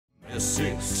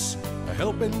6, a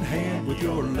helping hand with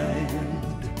your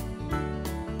land.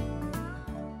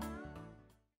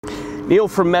 Neil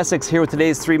from Messick's here with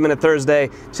today's 3-Minute Thursday.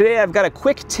 Today I've got a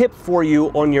quick tip for you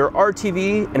on your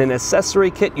RTV and an accessory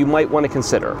kit you might want to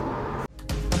consider.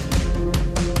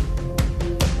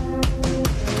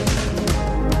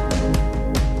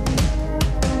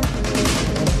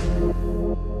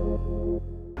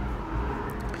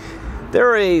 There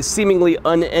are a seemingly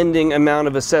unending amount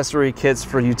of accessory kits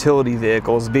for utility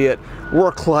vehicles, be it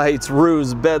work lights,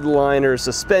 roofs, bed liners,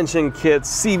 suspension kits,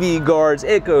 CV guards.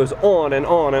 It goes on and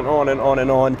on and on and on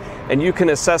and on, and you can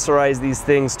accessorize these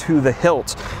things to the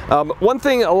hilt. One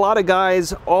thing a lot of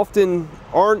guys often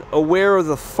aren't aware of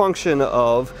the function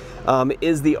of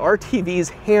is the RTV's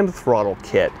hand throttle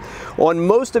kit. On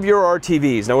most of your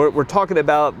RTVs, now we're talking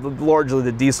about largely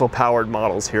the diesel powered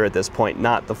models here at this point,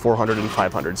 not the 400 and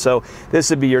 500. So this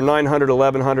would be your 900,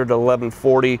 1100,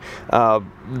 1140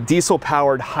 diesel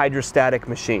powered hydrostatic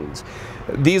machines.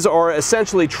 These are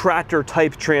essentially tractor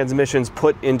type transmissions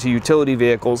put into utility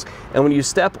vehicles, and when you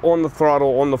step on the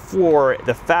throttle on the floor,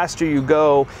 the faster you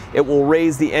go, it will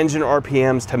raise the engine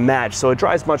RPMs to match. So it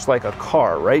drives much like a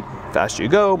car, right? Faster you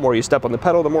go, more you step on the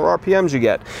pedal, the more RPMs you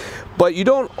get. But you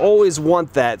don't always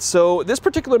want that. So this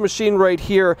particular machine right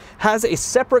here has a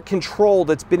separate control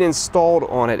that's been installed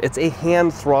on it. It's a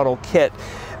hand throttle kit.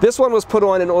 This one was put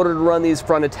on in order to run these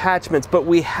front attachments, but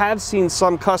we have seen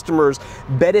some customers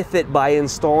benefit by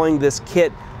installing this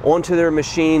kit onto their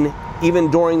machine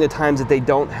even during the times that they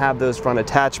don't have those front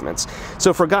attachments.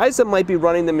 So for guys that might be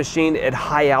running the machine at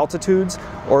high altitudes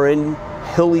or in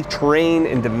hilly terrain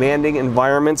and demanding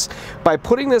environments, by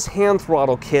putting this hand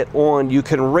throttle kit on, you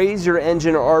can raise your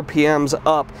engine RPMs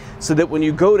up so that when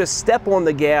you go to step on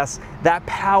the gas, that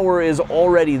power is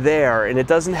already there and it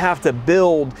doesn't have to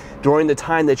build during the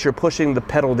time that you're pushing the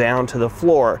pedal down to the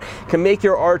floor. It can make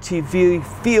your RTV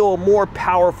feel more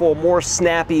powerful, more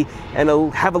snappy, and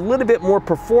have a little bit more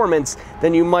performance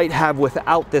than you might have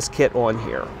without this kit on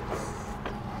here.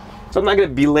 So I'm not going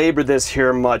to belabor this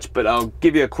here much, but I'll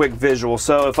give you a quick visual.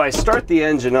 So if I start the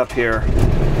engine up here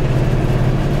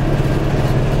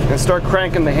and start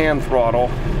cranking the hand throttle,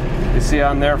 you see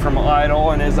I'm there from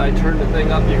idle, and as I turn the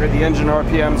thing up, you hear the engine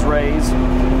RPMs raise.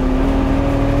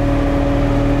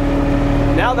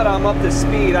 Now that I'm up to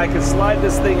speed, I can slide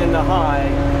this thing into high,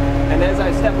 and as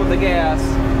I step on the gas,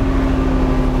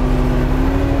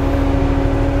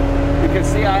 you can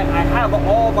see I have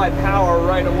all my power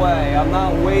right away. I'm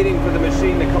not waiting for the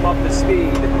machine to come up to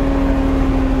speed.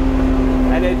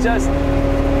 And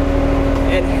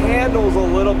it handles a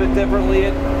little bit differently.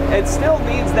 It still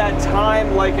needs that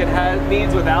time like it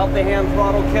needs without the hand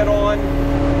throttle kit on.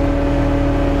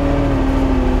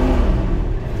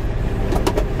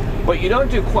 But you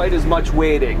don't do quite as much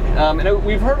waiting. And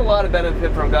we've heard a lot of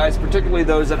benefit from guys, particularly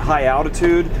those at high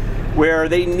altitude, where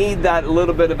they need that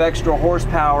little bit of extra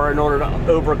horsepower in order to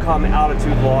overcome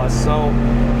altitude loss. So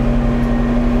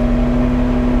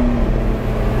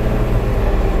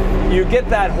you get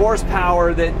that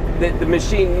horsepower that the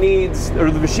machine needs,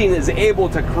 or the machine is able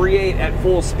to create at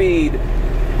full speed,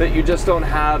 that you just don't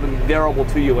have available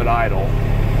to you at idle.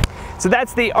 So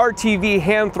that's the RTV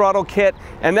hand throttle kit,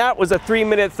 and that was a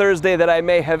 3-Minute Thursday that I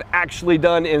may have actually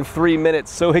done in 3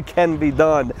 minutes, so it can be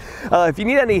done. If you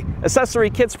need any accessory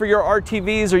kits for your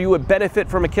RTVs, or you would benefit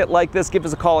from a kit like this, give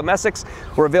us a call at Messick's.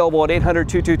 We're available at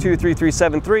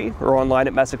 800-222-3373 or online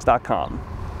at Messick's.com.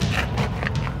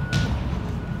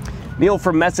 Neil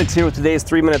from Messick's here with today's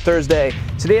 3-Minute Thursday.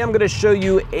 Today I'm going to show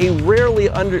you a rarely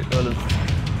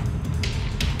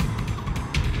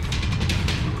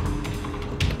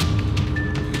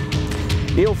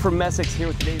Neil from Messick's here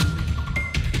with today's